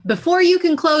Before you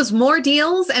can close more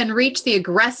deals and reach the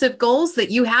aggressive goals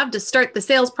that you have to start the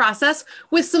sales process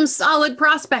with some solid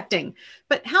prospecting.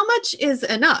 But how much is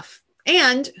enough?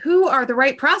 And who are the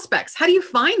right prospects? How do you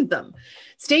find them?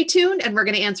 Stay tuned, and we're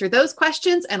going to answer those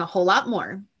questions and a whole lot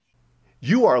more.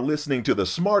 You are listening to the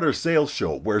Smarter Sales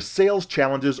Show, where sales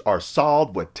challenges are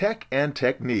solved with tech and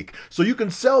technique so you can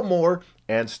sell more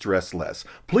and stress less.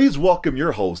 Please welcome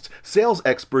your hosts, sales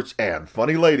experts and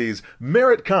funny ladies,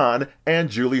 Merritt Kahn and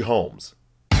Julie Holmes.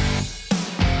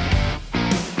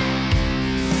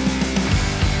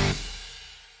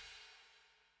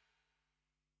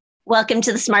 Welcome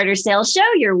to the Smarter Sales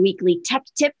Show, your weekly tech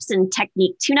tips and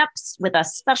technique tune-ups with a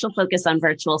special focus on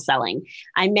virtual selling.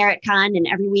 I'm Merritt Kahn, and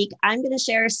every week I'm going to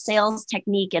share sales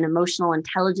technique and emotional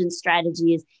intelligence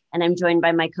strategies, and I'm joined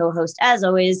by my co-host, as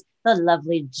always, the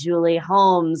lovely Julie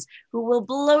Holmes, who will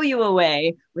blow you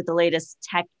away with the latest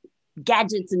tech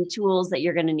gadgets and tools that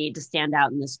you're going to need to stand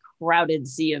out in this crowded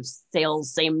sea of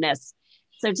sales sameness.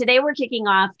 So today we're kicking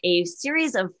off a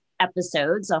series of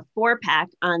episodes, a 4-pack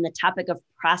on the topic of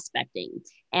prospecting.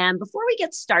 And before we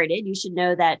get started, you should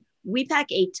know that we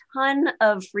pack a ton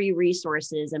of free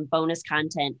resources and bonus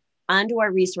content onto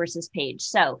our resources page.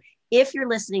 So if you're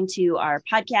listening to our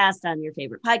podcast on your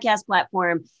favorite podcast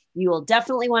platform, you will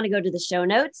definitely want to go to the show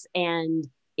notes. And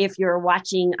if you're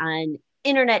watching on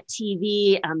internet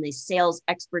TV on the Sales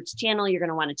Experts channel, you're going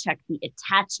to want to check the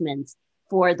attachments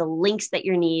for the links that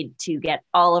you need to get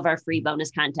all of our free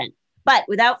bonus content. But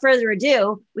without further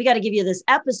ado, we got to give you this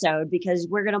episode because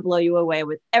we're going to blow you away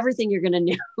with everything you're going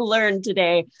to learn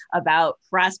today about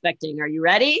prospecting. Are you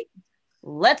ready?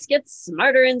 Let's get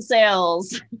smarter in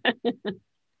sales.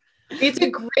 It's a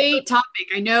great topic.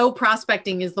 I know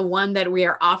prospecting is the one that we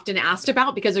are often asked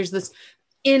about because there's this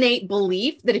innate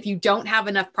belief that if you don't have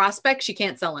enough prospects, you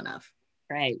can't sell enough.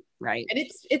 Right. And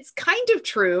it's kind of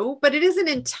true, but it isn't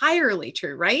entirely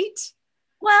true, right?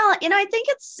 Well, I think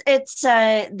it's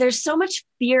there's so much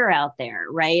fear out there,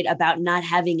 right, about not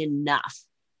having enough.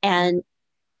 And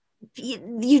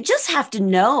you just have to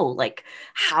know like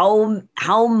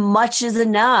how much is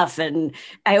enough. And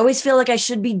I always feel like I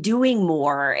should be doing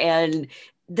more, and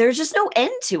there's just no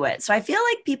end to it. So I feel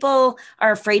like people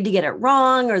are afraid to get it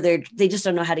wrong, or they just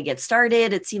don't know how to get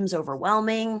started. It seems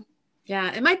overwhelming.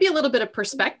 Yeah, it might be a little bit of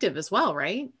perspective as well,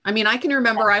 right? I mean, I can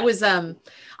remember I was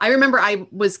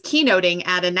keynoting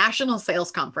at a national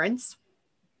sales conference,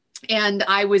 and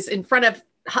I was in front of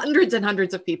hundreds and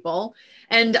hundreds of people.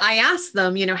 And I asked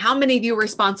them, how many of you are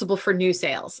responsible for new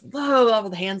sales? Whoa,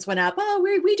 the hands went up. Oh,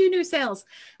 we do new sales.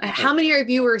 How many of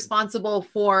you are responsible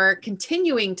for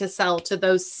continuing to sell to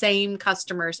those same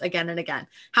customers again and again?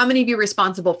 How many of you are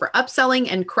responsible for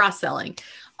upselling and cross-selling?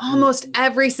 Almost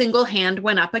every single hand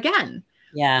went up again.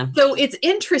 Yeah. So it's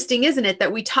interesting, isn't it,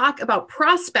 that we talk about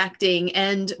prospecting.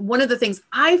 And one of the things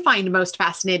I find most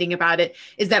fascinating about it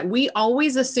is that we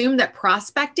always assume that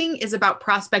prospecting is about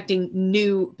prospecting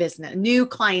new business, new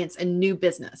clients, and new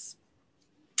business.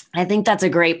 I think that's a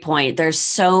great point. There's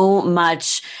so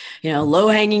much,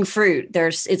 low-hanging fruit.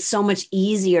 It's so much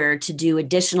easier to do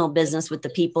additional business with the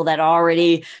people that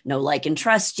already know, like, and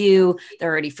trust you. They're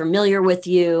already familiar with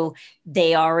you.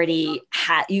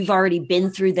 You've already been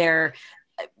through their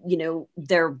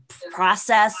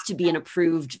process to be an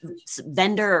approved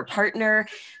vendor or partner.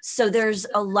 So there's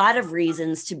a lot of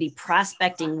reasons to be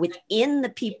prospecting within the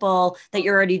people that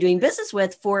you're already doing business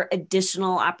with for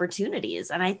additional opportunities.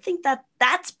 And I think that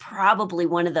that's probably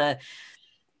one of the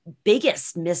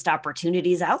biggest missed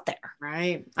opportunities out there.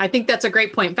 Right. I think that's a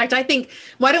great point. In fact, I think,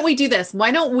 why don't we do this?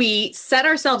 Why don't we set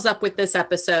ourselves up with this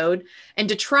episode and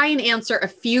to try and answer a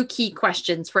few key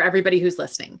questions for everybody who's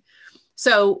listening.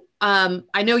 So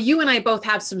I know you and I both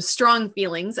have some strong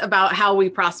feelings about how we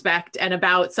prospect and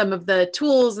about some of the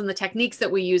tools and the techniques that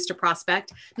we use to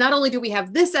prospect. Not only do we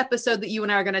have this episode that you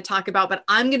and I are going to talk about, but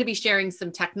I'm going to be sharing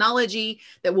some technology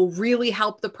that will really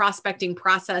help the prospecting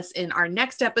process in our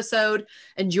next episode.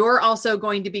 And you're also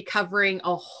going to be covering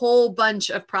a whole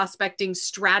bunch of prospecting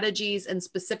strategies and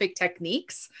specific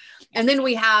techniques. And then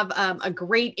we have a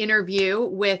great interview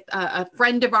with a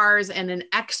friend of ours and an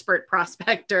expert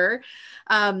prospector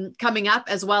coming up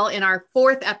as well in our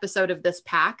 4th episode of this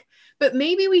pack. But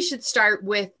maybe we should start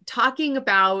with talking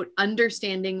about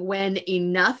understanding when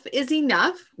enough is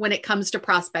enough when it comes to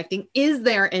prospecting. Is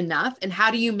there enough? And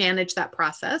how do you manage that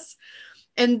process?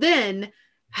 And then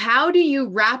how do you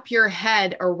wrap your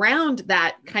head around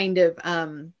that kind of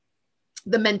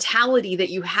the mentality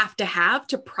that you have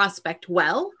to prospect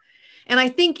well? And I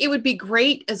think it would be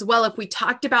great as well if we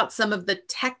talked about some of the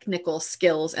technical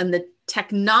skills and the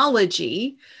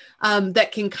technology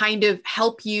that can kind of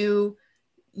help you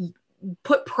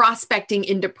put prospecting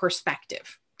into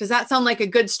perspective. Does that sound like a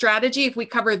good strategy if we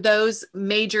cover those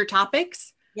major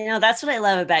topics? That's what I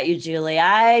love about you, Julie.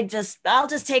 I'll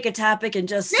just take a topic and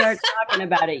just start talking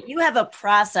about it. You have a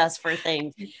process for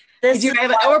things. You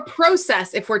have a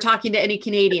process if we're talking to any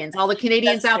Canadians. All the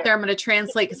Canadians out there, I'm going to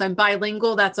translate because I'm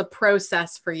bilingual. That's a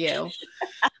process for you.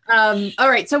 All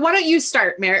right. So why don't you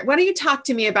start, Merritt? Why don't you talk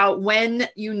to me about when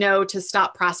you know to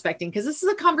stop prospecting? Because this is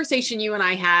a conversation you and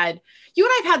I had. You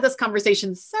and I've had this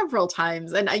conversation several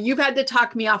times, and you've had to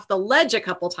talk me off the ledge a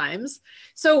couple times.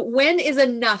 So when is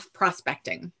enough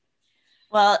prospecting?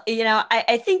 Well,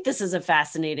 I think this is a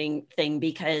fascinating thing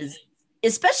because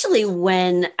especially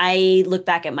when I look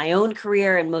back at my own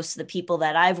career and most of the people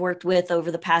that I've worked with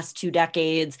over the past 2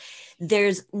 decades,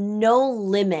 there's no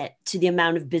limit to the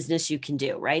amount of business you can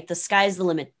do, right? The sky's the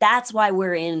limit. That's why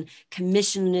we're in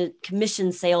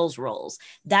commission sales roles.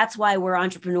 That's why we're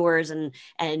entrepreneurs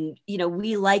and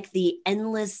we like the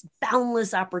endless,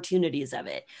 boundless opportunities of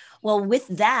it. Well, with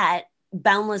that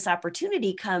boundless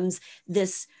opportunity comes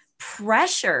this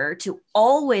pressure to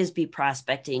always be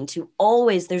prospecting,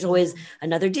 there's always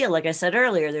another deal. Like I said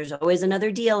earlier, there's always another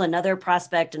deal, another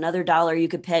prospect, another dollar you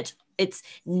could pitch. It's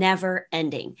never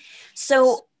ending.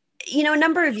 So, a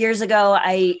number of years ago,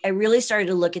 I really started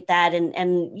to look at that. And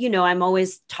I'm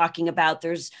always talking about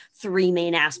there's 3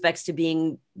 main aspects to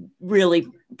being really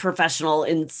professional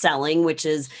in selling, which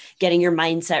is getting your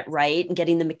mindset right and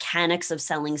getting the mechanics of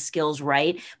selling skills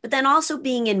right, but then also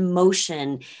being in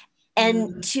motion.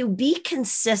 And to be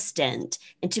consistent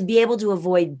and to be able to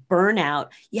avoid burnout,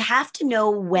 you have to know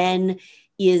when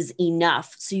is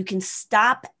enough so you can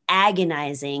stop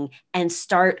agonizing and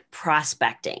start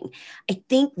prospecting. I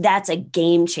think that's a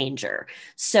game changer.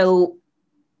 So,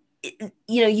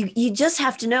 you just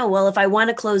have to know, well, if I want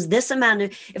to close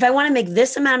if I want to make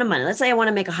this amount of money, let's say I want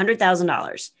to make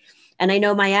 $100,000 and I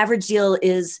know my average deal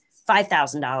is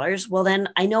 $5,000. Well, then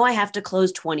I know I have to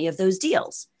close 20 of those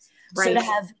deals. Right. So to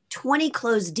have 20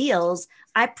 closed deals,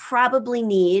 I probably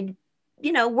need,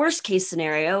 worst case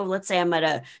scenario, let's say I'm at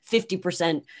a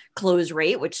 50% close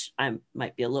rate, which I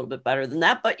might be a little bit better than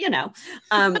that, but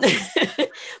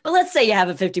but let's say you have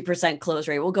a 50% close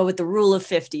rate. We'll go with the rule of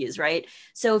 50s, right?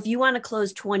 So if you want to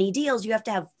close 20 deals, you have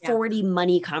to have 40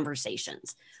 money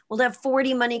conversations. Well, to have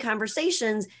 40 money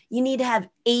conversations, you need to have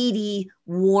 80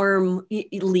 warm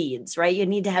leads, right? You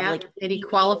need to have 80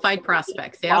 qualified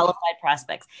prospects. Qualified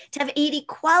prospects. To have 80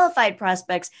 qualified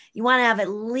prospects, you want to have at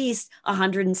least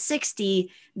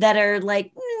 160 that are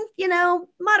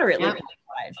moderately qualified.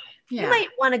 Yeah. You might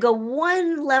want to go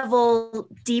one level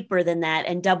deeper than that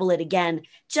and double it again,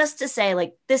 just to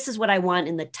say, this is what I want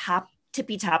in the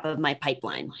tippy top of my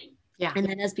pipeline. Yeah. And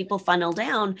then as people funnel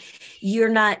down,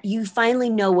 you finally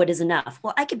know what is enough.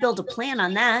 Well, I could build a plan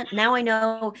on that. Now I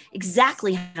know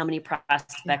exactly how many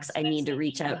prospects I need to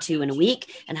reach out to in a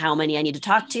week and how many I need to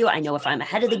talk to. I know if I'm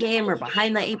ahead of the game or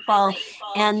behind the 8 ball.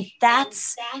 And that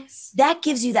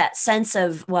gives you that sense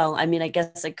of, I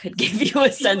guess I could give you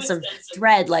a sense of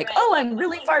dread, oh, I'm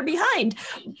really far behind,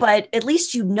 but at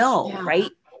least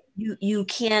right? You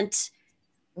can't,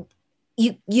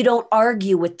 you don't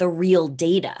argue with the real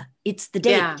data. It's the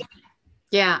data.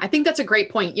 Yeah. I think that's a great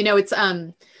point. It's,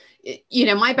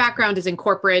 my background is in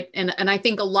corporate and I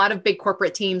think a lot of big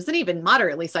corporate teams and even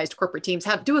moderately sized corporate teams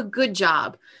do a good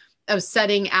job of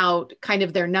setting out kind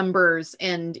of their numbers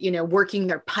and, working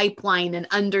their pipeline and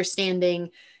understanding,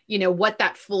 what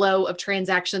that flow of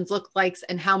transactions look like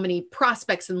and how many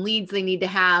prospects and leads they need to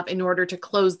have in order to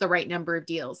close the right number of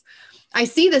deals. I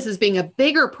see this as being a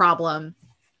bigger problem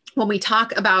when we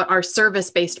talk about our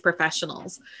service-based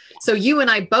professionals. So you and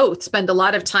I both spend a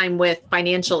lot of time with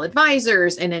financial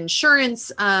advisors and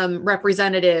insurance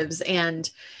representatives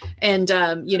and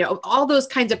all those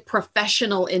kinds of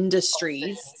professional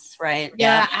industries. Right.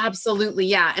 Yeah, absolutely.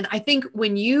 Yeah. And I think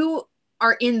when you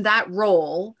are in that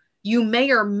role, you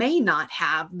may or may not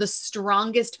have the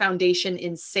strongest foundation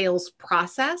in sales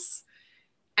process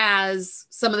as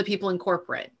some of the people in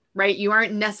corporate. Right? You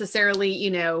aren't necessarily,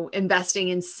 investing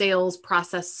in sales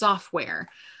process software.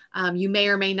 You may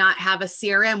or may not have a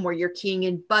CRM where you're keying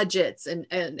in budgets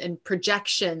and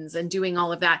projections and doing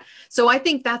all of that. So I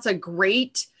think that's a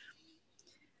great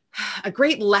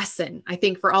lesson, I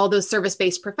think, for all those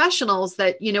service-based professionals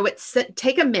that,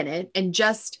 take a minute and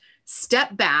just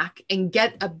step back and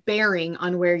get a bearing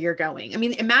on where you're going. I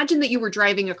mean, imagine that you were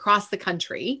driving across the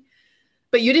country,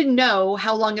 but you didn't know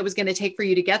how long it was going to take for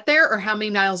you to get there or how many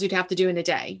miles you'd have to do in a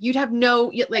day. You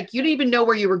didn't even know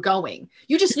where you were going.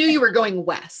 You just knew you were going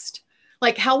west.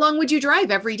 How long would you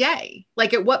drive every day?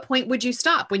 At what point would you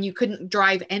stop when you couldn't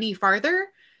drive any farther,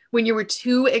 when you were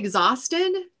too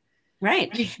exhausted?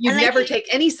 Right. You'd never take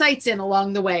any sights in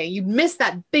along the way. You'd miss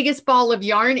that biggest ball of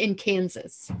yarn in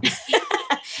Kansas.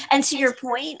 And to your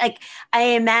point, like I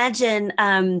imagine,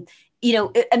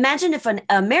 imagine if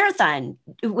a marathon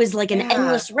was like an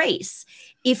endless race.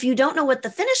 If you don't know what the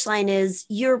finish line is,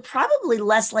 you're probably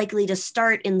less likely to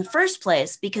start in the first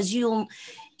place because you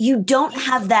don't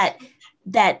have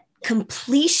that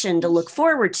completion to look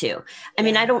forward to. I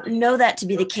mean, I don't know that to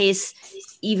be the case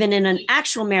even in an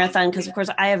actual marathon, because of course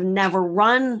I have never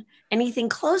run anything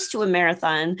close to a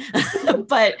marathon.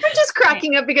 But I'm just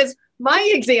cracking up because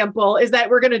my example is that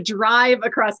we're going to drive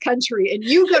across country and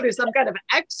you go to some kind of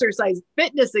exercise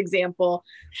fitness example.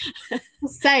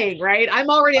 Saying, right? I'm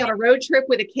already on a road trip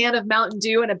with a can of Mountain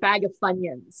Dew and a bag of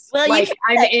Funyuns. Well,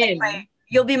 I'm in.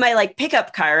 You'll be my like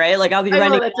pickup car, right? Like I'll be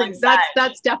running.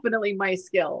 That's definitely my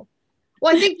skill.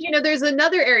 Well, I think, there's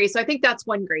another area. So I think that's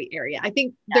one great area. I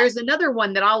think there's another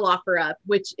one that I'll offer up,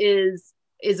 which is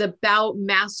about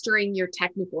mastering your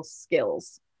technical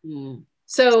skills. Mm.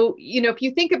 So, if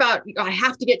you think about, I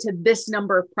have to get to this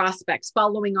number of prospects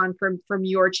following on from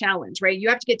your challenge, right? You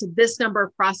have to get to this number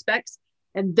of prospects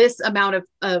and this amount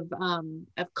of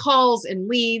calls and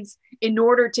leads in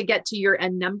order to get to your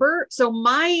end number. So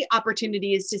my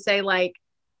opportunity is to say, like,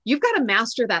 you've got to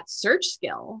master that search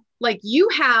skill. Like, you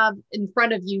have in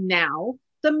front of you now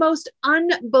the most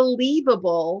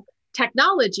unbelievable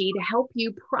technology to help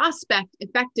you prospect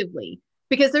effectively.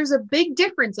 Because there's a big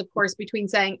difference, of course, between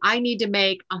saying I need to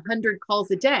make 100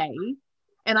 calls a day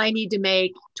and I need to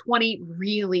make 20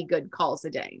 really good calls a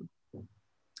day.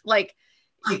 Like,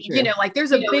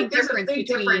 there's a big difference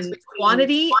between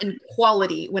quantity and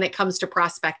quality when it comes to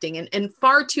prospecting. And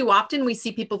far too often we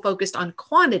see people focused on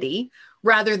quantity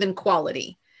rather than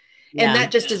quality. Yeah. And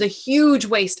that just is a huge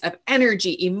waste of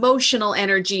energy, emotional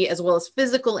energy, as well as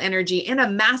physical energy, and a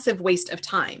massive waste of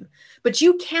time. But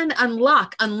you can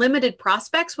unlock unlimited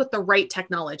prospects with the right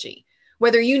technology.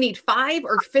 Whether you need 5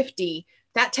 or 50,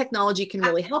 that technology can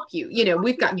really help you.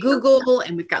 We've got Google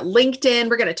and we've got LinkedIn.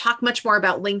 We're going to talk much more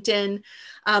about LinkedIn.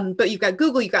 But you've got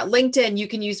Google, you've got LinkedIn. You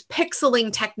can use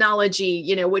pixeling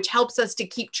technology, which helps us to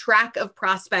keep track of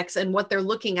prospects and what they're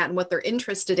looking at and what they're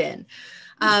interested in.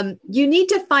 You need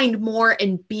to find more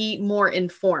and be more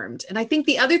informed. And I think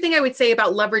the other thing I would say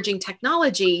about leveraging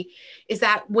technology is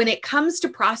that when it comes to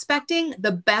prospecting,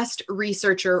 the best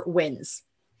researcher wins,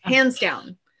 hands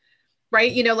down,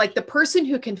 right? Like the person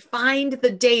who can find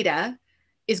the data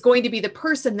is going to be the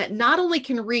person that not only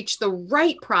can reach the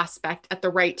right prospect at the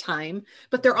right time,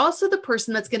 but they're also the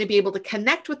person that's going to be able to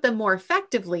connect with them more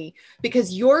effectively,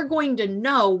 because you're going to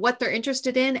know what they're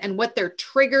interested in and what their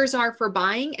triggers are for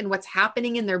buying and what's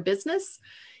happening in their business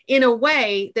in a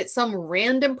way that some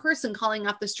random person calling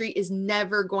off the street is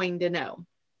never going to know.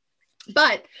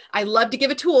 But I love to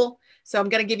give a tool. So I'm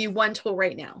going to give you one tool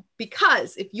right now,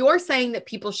 because if you're saying that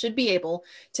people should be able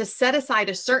to set aside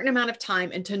a certain amount of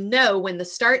time and to know when the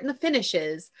start and the finish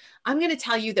is, I'm going to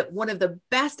tell you that one of the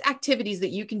best activities that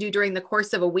you can do during the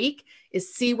course of a week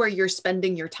is see where you're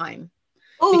spending your time.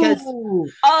 Because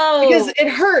it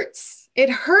hurts.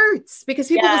 It hurts because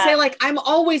people will say, like, I'm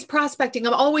always prospecting.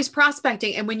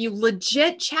 And when you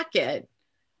legit check it,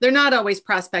 they're not always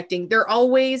prospecting. They're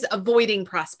always avoiding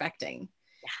prospecting.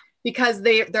 Because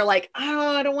they're like,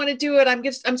 oh, I don't want to do it. I'm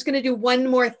just going to do one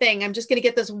more thing. I'm just going to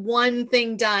get this one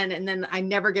thing done. And then I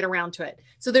never get around to it.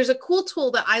 So there's a cool tool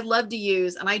that I love to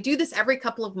use. And I do this every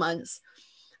couple of months,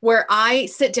 where I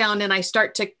sit down and I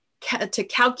start to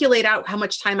calculate out how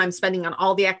much time I'm spending on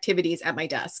all the activities at my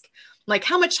desk. Like,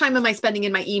 how much time am I spending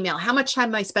in my email? How much time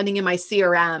am I spending in my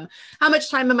CRM? How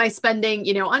much time am I spending,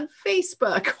 on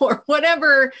Facebook or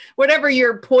whatever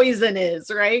your poison is,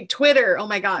 right? Twitter. Oh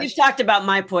my gosh. You've talked about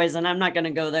my poison. I'm not going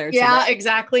to go there. Yeah,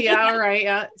 exactly. Yeah. All right.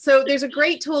 Yeah. So there's a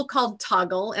great tool called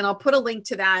Toggle, and I'll put a link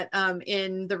to that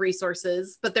in the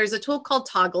resources, but there's a tool called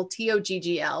Toggle,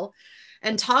 Toggl.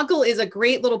 And Toggle is a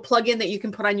great little plugin that you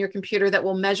can put on your computer that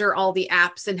will measure all the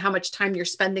apps and how much time you're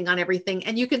spending on everything.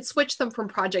 And you can switch them from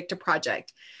project to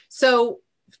project. So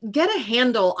get a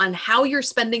handle on how you're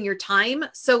spending your time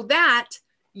so that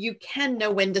you can know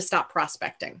when to stop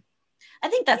prospecting. I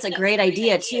think that's a great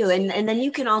idea too. And then you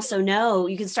can also know,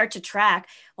 you can start to track,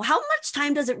 well, how much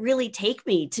time does it really take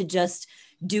me to just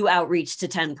do outreach to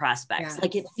 10 prospects?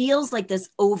 Like, it feels like this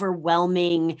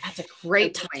overwhelming, that's a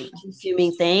great point,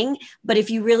 consuming thing. But if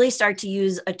you really start to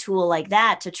use a tool like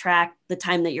that to track the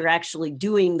time that you're actually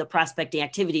doing the prospecting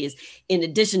activities, in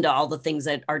addition to all the things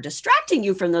that are distracting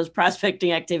you from those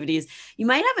prospecting activities, you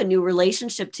might have a new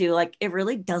relationship to, like, it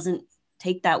really doesn't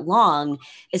take that long,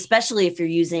 especially if you're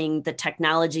using the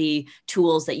technology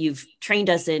tools that you've trained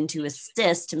us in to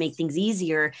assist to make things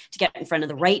easier to get in front of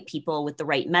the right people with the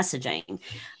right messaging.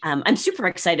 I'm super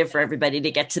excited for everybody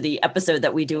to get to the episode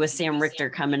that we do with Sam Richter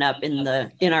coming up in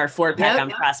our 4-pack on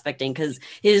prospecting, because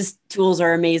his tools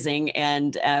are amazing.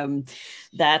 And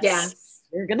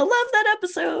you're going to love that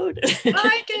episode.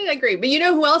 I can agree. But you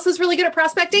know who else is really good at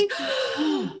prospecting?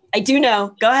 I do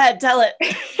know. Go ahead. Tell it.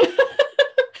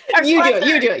 You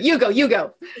do it. You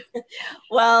go.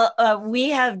 Well, we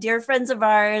have dear friends of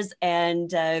ours and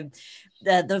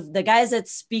the guys at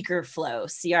SpeakerFlow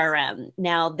CRM.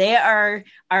 Now, they are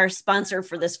our sponsor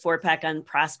for this 4-pack on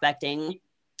prospecting.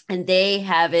 And they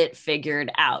have it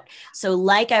figured out. So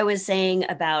like I was saying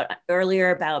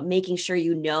earlier about making sure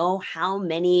you know how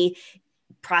many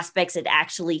prospects it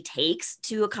actually takes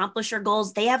to accomplish your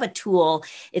goals, they have a tool.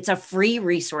 It's a free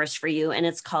resource for you. And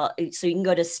it's called, so you can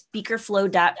go to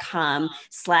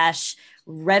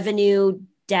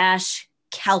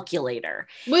speakerflow.com/revenue-calculator.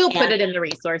 We'll put it in the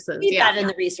resources. That in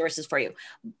the resources for you.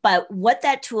 But what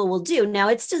that tool will do, now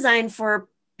it's designed for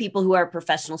people who are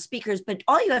professional speakers, but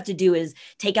all you have to do is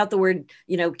take out the word,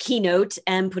 keynote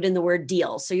and put in the word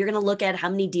deal. So you're going to look at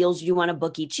how many deals you want to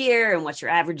book each year and what's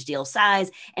your average deal size.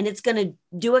 And it's going to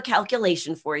do a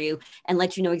calculation for you and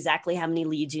let you know exactly how many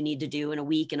leads you need to do in a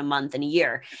week, in a month, in a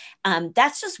year.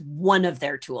 That's just one of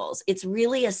their tools. It's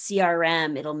really a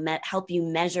CRM. It'll help you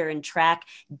measure and track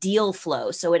deal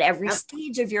flow. So at every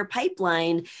stage of your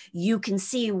pipeline, you can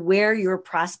see where your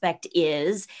prospect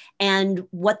is and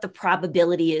what the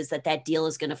probability is that deal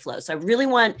is going to flow. So I really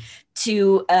want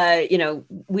to,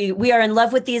 we are in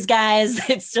love with these guys.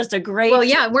 It's just a great. Well,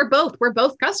 yeah, we're both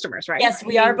customers, right? Yes,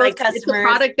 we are both customers. It's a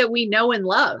product that we know and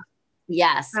love.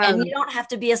 Yes. And you don't have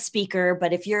to be a speaker,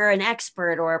 but if you're an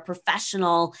expert or a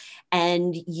professional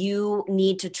and you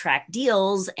need to track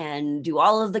deals and do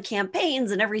all of the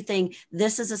campaigns and everything,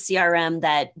 this is a CRM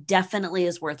that definitely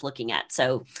is worth looking at.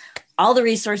 So all the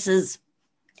resources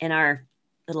in our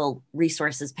little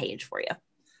resources page for you.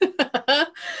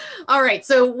 All right.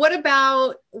 So what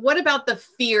about the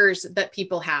fears that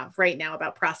people have right now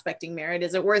about prospecting, Merritt?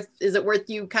 Is it worth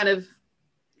you kind of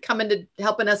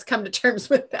helping us come to terms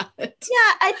with that?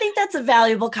 Yeah, I think that's a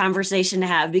valuable conversation to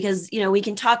have because, we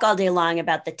can talk all day long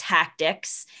about the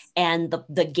tactics and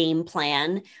the game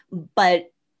plan,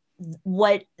 but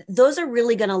what those are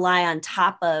really going to lie on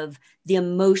top of the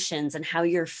emotions and how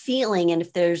you're feeling. And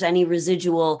if there's any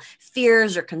residual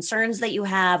fears or concerns that you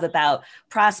have about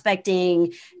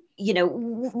prospecting,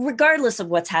 regardless of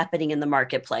what's happening in the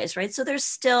marketplace, right? So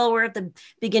we're at the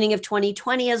beginning of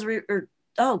 2020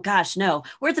 oh gosh, no,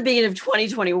 we're at the beginning of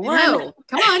 2021. No,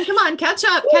 come on, catch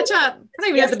up. We're not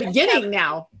even at the beginning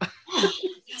now.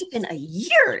 It's been a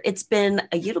year.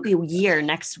 It'll be a year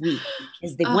next week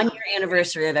is the 1-year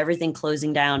anniversary of everything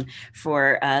closing down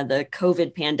for the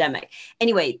COVID pandemic.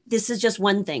 Anyway, this is just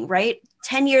one thing, right?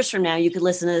 10 years from now, you could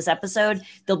listen to this episode.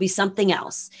 There'll be something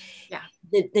else. Yeah.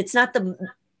 It's not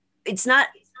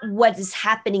what is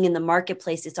happening in the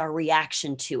marketplace, it's our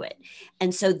reaction to it.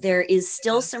 And so there is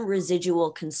still some residual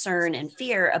concern and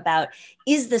fear about,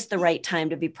 is this the right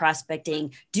time to be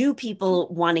prospecting? Do people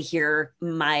want to hear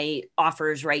my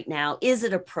offers right now? Is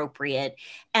it appropriate?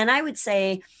 And I would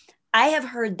say I have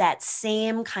heard that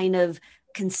same kind of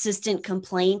consistent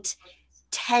complaint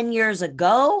 10 years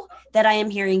ago that I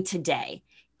am hearing today.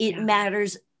 It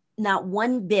matters not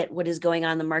one bit what is going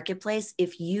on in the marketplace.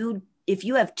 If you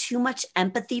have too much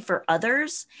empathy for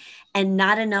others and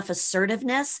not enough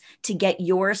assertiveness to get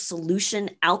your solution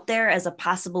out there as a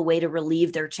possible way to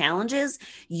relieve their challenges,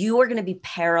 you are going to be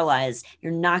paralyzed.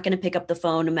 You're not going to pick up the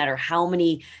phone no matter how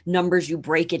many numbers you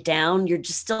break it down. You're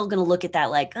just still going to look at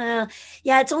that like,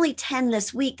 it's only 10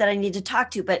 this week that I need to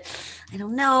talk to, but I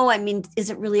don't know. I mean, is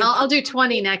it really? I'll do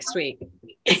 20 next week.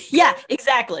 Yeah,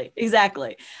 exactly.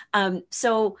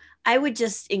 So I would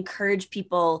just encourage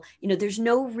people, there's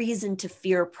no reason to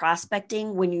fear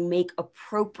prospecting when you make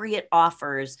appropriate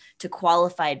offers to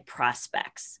qualified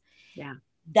prospects. Yeah.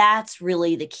 That's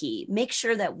really the key. Make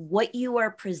sure that what you are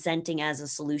presenting as a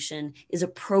solution is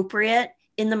appropriate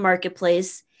in the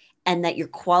marketplace and that your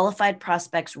qualified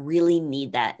prospects really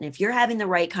need that. And if you're having the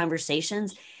right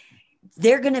conversations,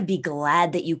 they're going to be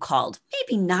glad that you called.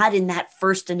 Maybe not in that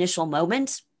first initial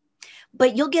moment,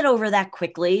 but you'll get over that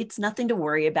quickly. It's nothing to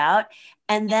worry about.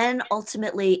 And then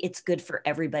ultimately it's good for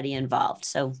everybody involved.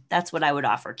 So that's what I would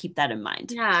offer. Keep that in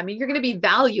mind. Yeah. I mean, you're going to be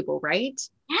valuable, right?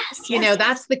 Yes.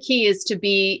 That's the key is to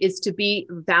be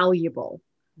valuable.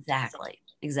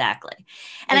 Exactly.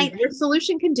 And your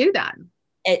solution can do that.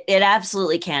 It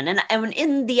absolutely can. And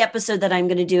in the episode that I'm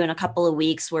going to do in a couple of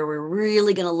weeks, where we're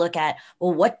really going to look at,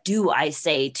 well, what do I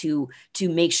say to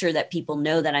make sure that people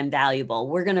know that I'm valuable?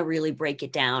 We're going to really break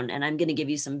it down. And I'm going to give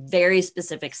you some very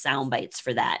specific sound bites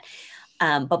for that.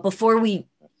 But before we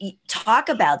talk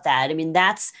about that, I mean,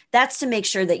 that's to make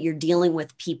sure that you're dealing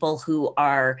with people who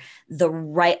are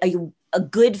a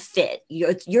good fit.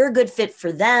 You're a good fit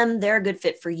for them. They're a good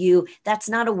fit for you. That's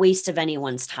not a waste of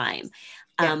anyone's time.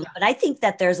 But I think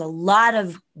that there's a lot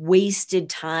of wasted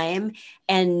time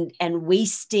and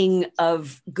wasting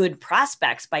of good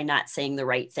prospects by not saying the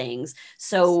right things.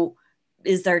 So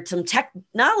is there some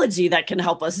technology that can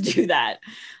help us do that?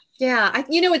 Yeah.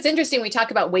 It's interesting. We talk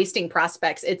about wasting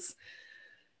prospects.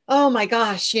 Oh my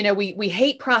gosh, we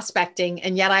hate prospecting.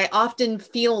 And yet I often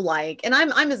feel like, and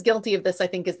I'm as guilty of this, I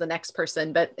think, as the next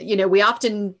person, but we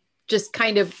often just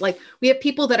kind of like, we have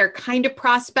people that are kind of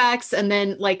prospects and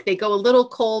then like they go a little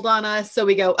cold on us. So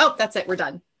we go, oh, that's it. We're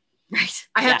done. Right.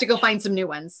 I have to go find some new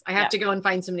ones. I have to go and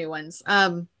find some new ones.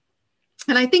 And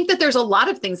I think that there's a lot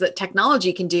of things that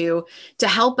technology can do to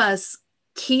help us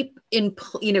keep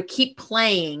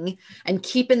playing and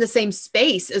keep in the same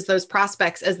space as those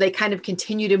prospects as they kind of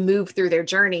continue to move through their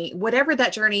journey, whatever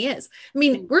that journey is. I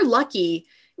mean, we're lucky.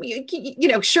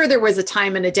 Sure, there was a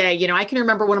time in a day, I can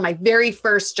remember one of my very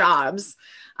first jobs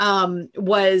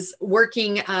was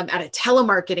working at a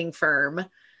telemarketing firm.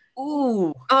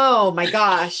 Ooh. Oh my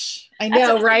gosh. I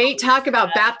know, right? Talk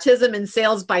about baptism and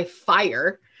sales by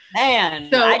fire. Man.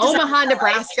 So Omaha,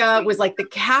 Nebraska was like the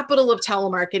capital of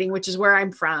telemarketing, which is where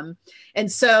I'm from.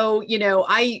 And so,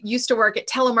 I used to work at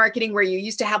telemarketing where you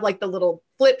used to have like the little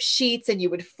flip sheets and you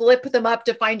would flip them up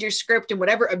to find your script, and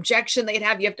whatever objection they'd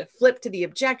have, you have to flip to the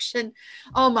objection.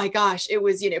 Oh my gosh. It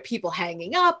was, people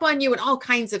hanging up on you and all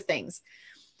kinds of things.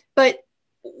 But,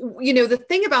 the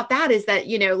thing about that is that,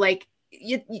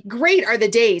 great are the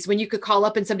days when you could call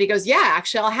up and somebody goes, yeah,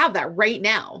 actually, I'll have that right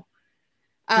now.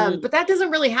 But that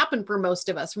doesn't really happen for most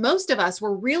of us. Most of us,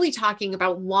 we're really talking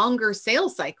about longer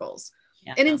sales cycles.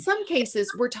 Yeah. And in some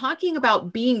cases, we're talking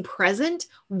about being present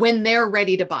when they're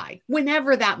ready to buy,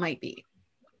 whenever that might be.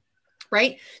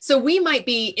 Right? So we might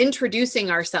be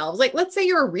introducing ourselves. Like, let's say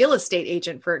you're a real estate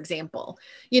agent, for example,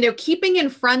 keeping in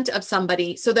front of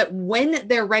somebody so that when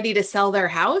they're ready to sell their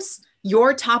house,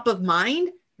 you're top of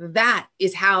mind. That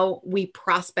is how we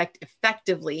prospect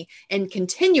effectively and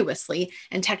continuously.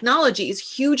 And technology is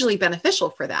hugely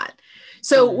beneficial for that.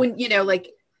 So when,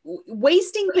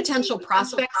 wasting potential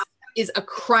prospects is a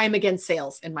crime against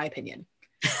sales, in my opinion.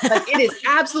 Like, it is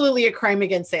absolutely a crime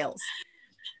against sales.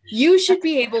 You should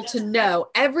be able to know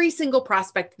every single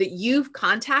prospect that you've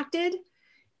contacted,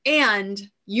 and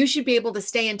you should be able to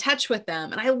stay in touch with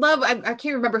them. And I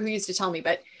can't remember who used to tell me,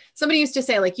 but somebody used to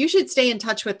say, like, you should stay in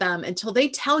touch with them until they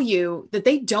tell you that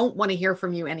they don't want to hear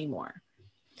from you anymore.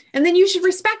 And then you should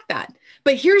respect that.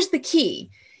 But here's the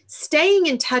key. Staying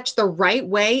in touch the right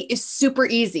way is super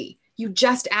easy. You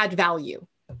just add value.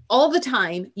 All the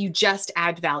time, you just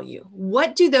add value.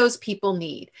 What do those people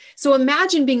need? So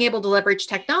imagine being able to leverage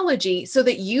technology so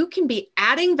that you can be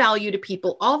adding value to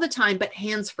people all the time, but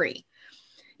hands-free.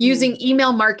 Using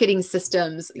email marketing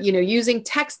systems, using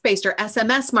text-based or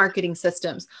SMS marketing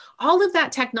systems. All of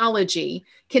that technology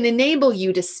can enable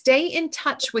you to stay in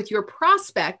touch with your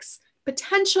prospects,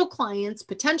 potential clients,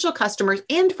 potential customers,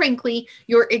 and frankly,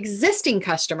 your existing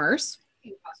customers,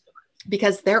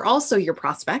 because they're also your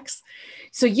prospects.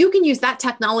 So you can use that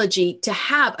technology to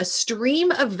have a stream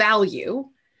of value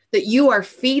that you are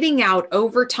feeding out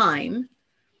over time,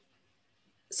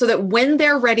 so that when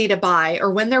they're ready to buy, or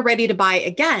when they're ready to buy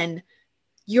again,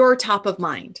 you're top of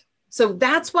mind. So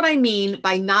that's what I mean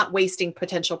by not wasting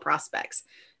potential prospects.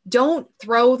 Don't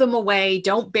throw them away.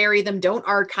 Don't bury them. Don't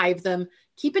archive them.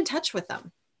 Keep in touch with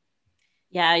them.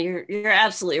 Yeah, you're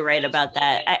absolutely right about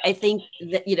that. I think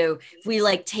that, if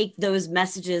we take those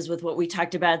messages with what we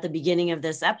talked about at the beginning of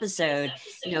this episode,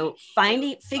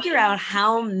 figure out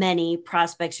how many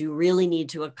prospects you really need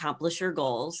to accomplish your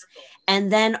goals.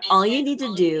 And then all you need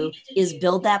to do is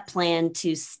build that plan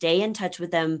to stay in touch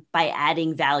with them by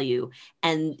adding value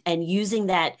and using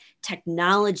that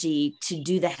technology to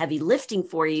do the heavy lifting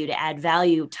for you to add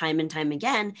value time and time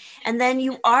again. And then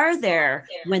you are there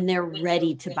when they're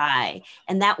ready to buy.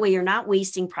 And that way you're not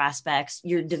wasting prospects.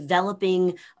 You're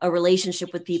developing a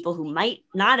relationship with people who might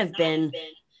not have been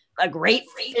a great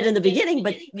fit in the beginning,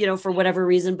 but for whatever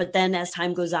reason, but then as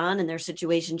time goes on and their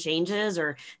situation changes,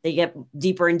 or they get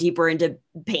deeper and deeper into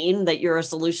pain that you're a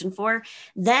solution for,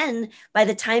 then by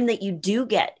the time that you do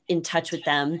get in touch with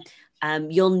them,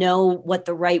 you'll know what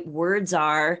the right words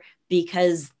are,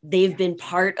 because they've been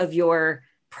part of your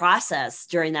process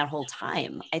during that whole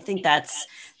time. I think that's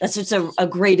just a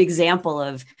great example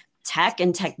of tech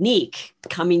and technique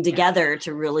coming together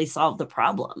to really solve the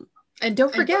problem. And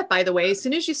don't forget, by the way, as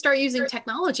soon as you start using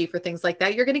technology for things like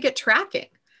that, you're going to get tracking.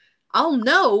 I'll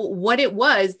know what it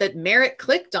was that Merritt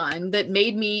clicked on that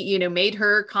made me, made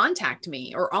her contact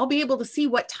me, or I'll be able to see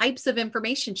what types of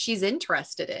information she's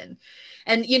interested in.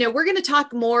 And, we're going to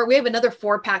talk more. We have another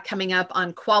 4-pack coming up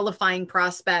on qualifying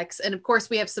prospects. And of course,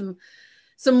 we have some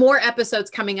more episodes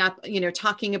coming up,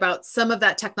 talking about some of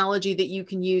that technology that you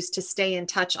can use to stay in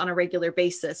touch on a regular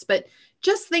basis. But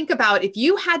just think about if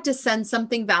you had to send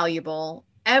something valuable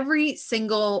every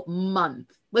single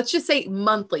month, let's just say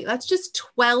monthly, that's just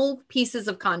 12 pieces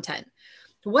of content.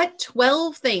 What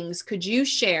 12 things could you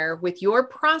share with your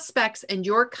prospects and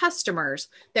your customers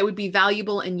that would be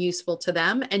valuable and useful to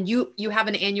them? And you have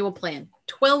an annual plan,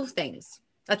 12 things.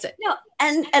 That's it. No,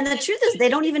 and the truth is they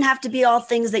don't even have to be all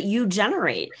things that you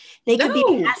generate. They could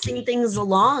be passing things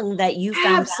along that you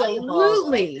found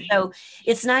absolutely valuable. So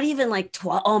it's not even like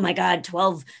 12, oh my God,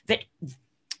 12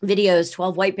 videos,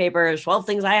 12 white papers, 12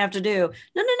 things I have to do.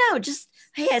 No. Just,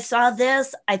 hey, I saw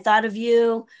this. I thought of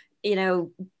you,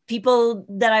 people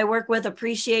that I work with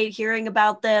appreciate hearing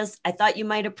about this. I thought you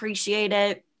might appreciate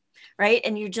it. Right.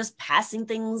 And you're just passing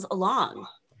things along.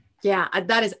 Yeah,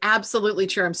 that is absolutely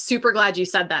true. I'm super glad you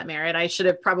said that, Merritt. I should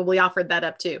have probably offered that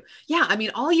up too. Yeah, I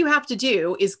mean, all you have to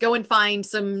do is go and find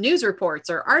some news reports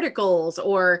or articles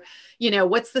or,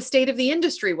 what's the state of the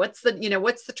industry? What's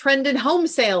the trend in home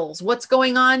sales? What's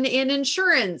going on in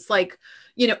insurance? Like,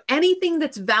 anything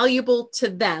that's valuable to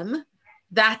them,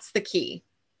 that's the key.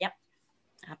 Yep,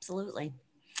 absolutely.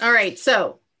 All right,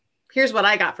 so here's what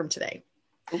I got from today.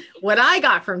 What I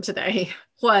got from today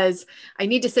was I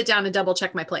need to sit down and double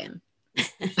check my plan.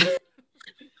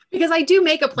 Because I do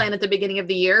make a plan at the beginning of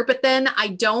the year, but then I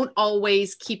don't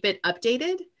always keep it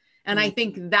updated. And I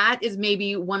think that is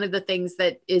maybe one of the things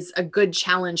that is a good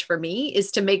challenge for me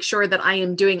is to make sure that I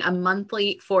am doing a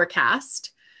monthly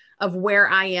forecast of where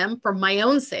I am for my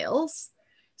own sales.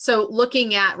 So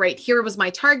looking at, right, here was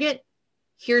my target,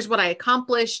 here's what I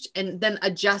accomplished, and then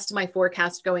adjust my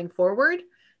forecast going forward,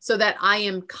 so that I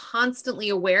am constantly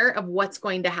aware of what's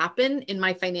going to happen in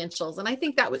my financials. And I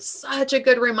think that was such a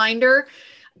good reminder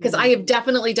because I have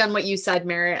definitely done what you said,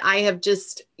 Merritt. I have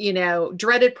just,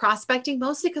 dreaded prospecting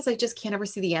mostly because I just can't ever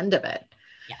see the end of it.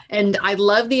 Yeah. And I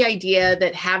love the idea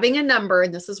that having a number,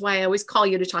 and this is why I always call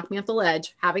you to talk me off the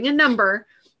ledge, having a number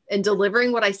and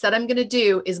delivering what I said I'm going to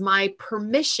do is my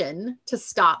permission to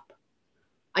stop.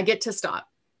 I get to stop.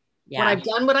 Yeah. When I've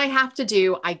done what I have to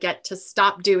do, I get to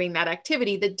stop doing that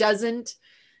activity that doesn't,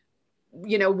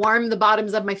 warm the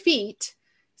bottoms of my feet.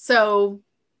 So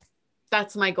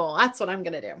that's my goal. That's what I'm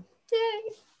going to do.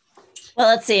 Yay. Well,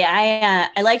 let's see.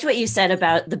 I liked what you said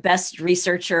about the best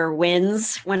researcher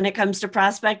wins when it comes to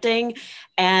prospecting.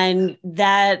 And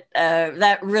that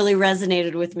really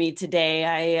resonated with me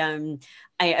today.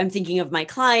 I'm thinking of my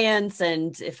clients,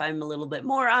 and if I'm a little bit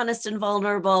more honest and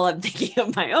vulnerable, I'm thinking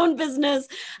of my own business.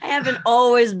 I haven't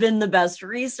always been the best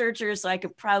researcher, so I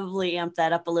could probably amp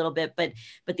that up a little bit. But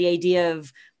the idea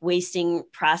of wasting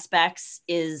prospects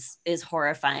is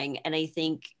horrifying, and I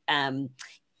think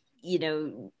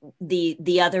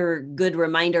the other good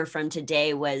reminder from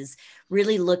today was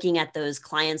really looking at those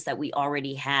clients that we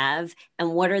already have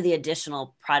and what are the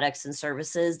additional products and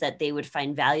services that they would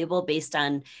find valuable based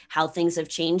on how things have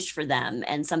changed for them,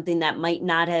 and something that might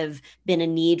not have been a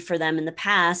need for them in the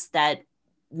past that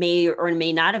may or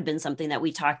may not have been something that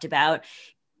we talked about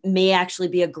may actually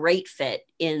be a great fit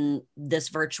in this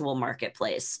virtual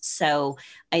marketplace. So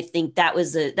I think that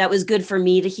was good for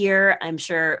me to hear. I'm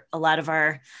sure a lot of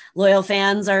our loyal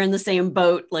fans are in the same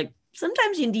boat. Like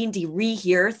sometimes you need to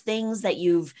rehear things that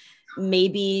you've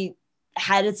maybe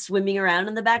had it swimming around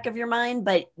in the back of your mind,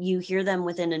 but you hear them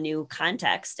within a new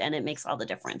context and it makes all the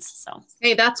difference. So,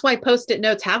 hey, that's why Post-it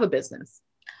notes have a business.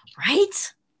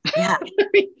 Right? Yeah.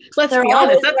 Let's be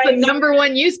honest. That's the number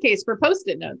one use case for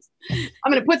Post-it notes.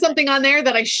 I'm going to put something on there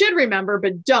that I should remember,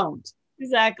 but don't.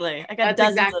 Exactly. That's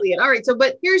exactly it. All right. So,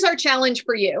 but here's our challenge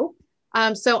for you.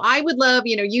 So I would love,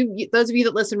 you, those of you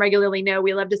that listen regularly know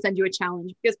we love to send you a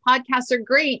challenge because podcasts are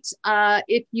great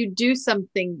if you do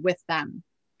something with them.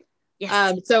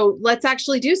 Yes. So let's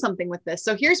actually do something with this.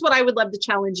 So here's what I would love to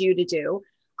challenge you to do.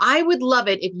 I would love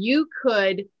it if you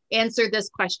could answer this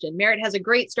question. Merritt has a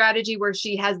great strategy where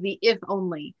she has the if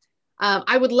only.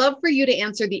 I would love for you to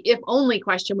answer the if only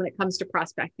question when it comes to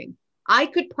prospecting. I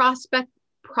could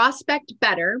prospect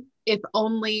better if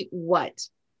only what?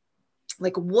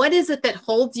 Like, what is it that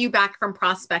holds you back from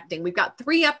prospecting? We've got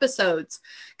 3 episodes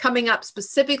coming up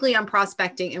specifically on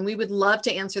prospecting, and we would love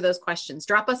to answer those questions.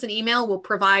 Drop us an email. We'll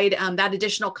provide that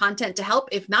additional content to help,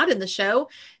 if not in the show,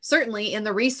 certainly in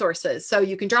the resources. So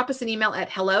you can drop us an email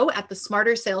at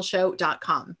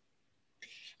hello@thesmartersaleshow.com.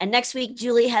 And next week,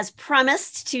 Julie has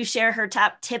promised to share her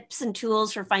top tips and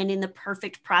tools for finding the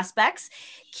perfect prospects,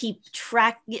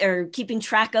 keeping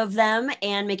track of them,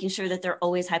 and making sure that they're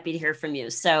always happy to hear from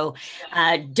you. So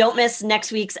don't miss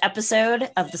next week's episode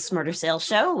of the Smarter Sales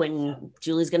Show when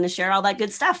Julie's going to share all that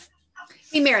good stuff.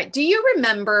 Hey, Merritt, do you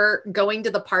remember going to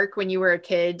the park when you were a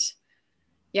kid?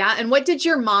 Yeah. And what did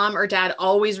your mom or dad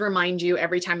always remind you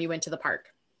every time you went to the park?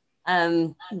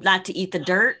 Not to eat the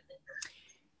dirt.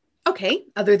 Okay.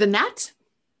 Other than that?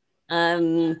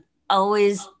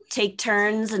 Always take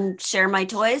turns and share my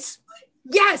toys.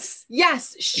 Yes.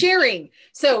 Sharing.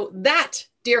 So that,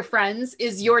 dear friends,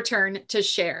 is your turn to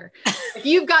share. If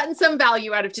you've gotten some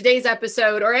value out of today's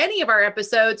episode or any of our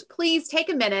episodes, please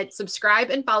take a minute,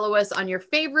 subscribe and follow us on your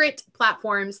favorite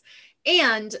platforms,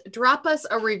 and drop us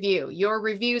a review. Your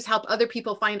reviews help other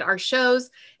people find our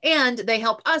shows, and they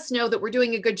help us know that we're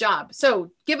doing a good job. So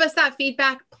give us that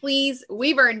feedback, please.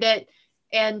 We've earned it,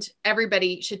 and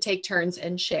everybody should take turns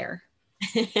and share.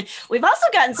 We've also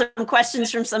gotten some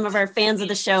questions from some of our fans of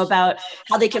the show about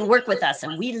how they can work with us.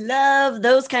 And we love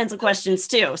those kinds of questions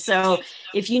too. So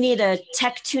if you need a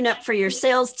tech tune-up for your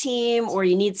sales team, or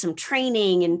you need some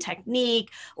training and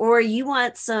technique, or you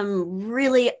want some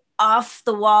really off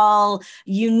the wall,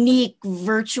 unique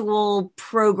virtual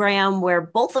program where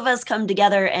both of us come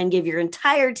together and give your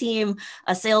entire team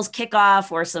a sales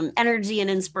kickoff or some energy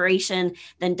and inspiration,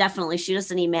 then definitely shoot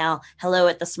us an email,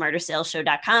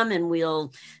 hello@thesmartersaleshow.com, and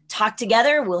we'll talk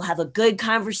together. We'll have a good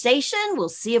conversation. We'll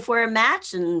see if we're a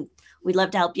match, and we'd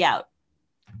love to help you out.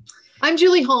 I'm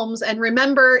Julie Holmes, and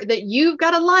remember that you've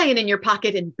got a lion in your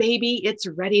pocket, and baby, it's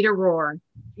ready to roar.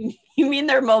 You mean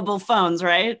their mobile phones,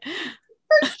 right?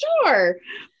 For sure.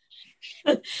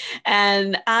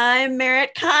 And I'm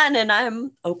Merritt Khan, and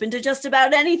I'm open to just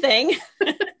about anything.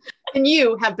 And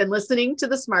you have been listening to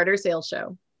the Smarter Sales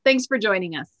Show. Thanks for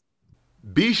joining us.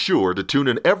 Be sure to tune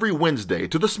in every Wednesday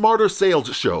to the Smarter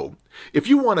Sales Show. If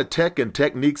you want a tech and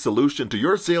technique solution to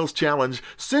your sales challenge,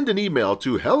 send an email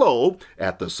to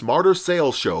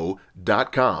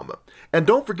hello@thesmartersaleshow.com. And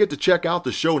don't forget to check out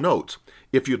the show notes.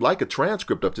 If you'd like a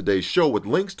transcript of today's show with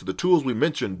links to the tools we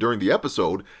mentioned during the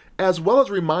episode, as well as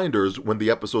reminders when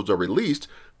the episodes are released,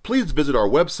 please visit our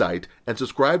website and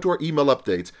subscribe to our email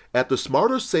updates at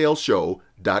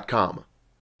thesmartersaleshow.com.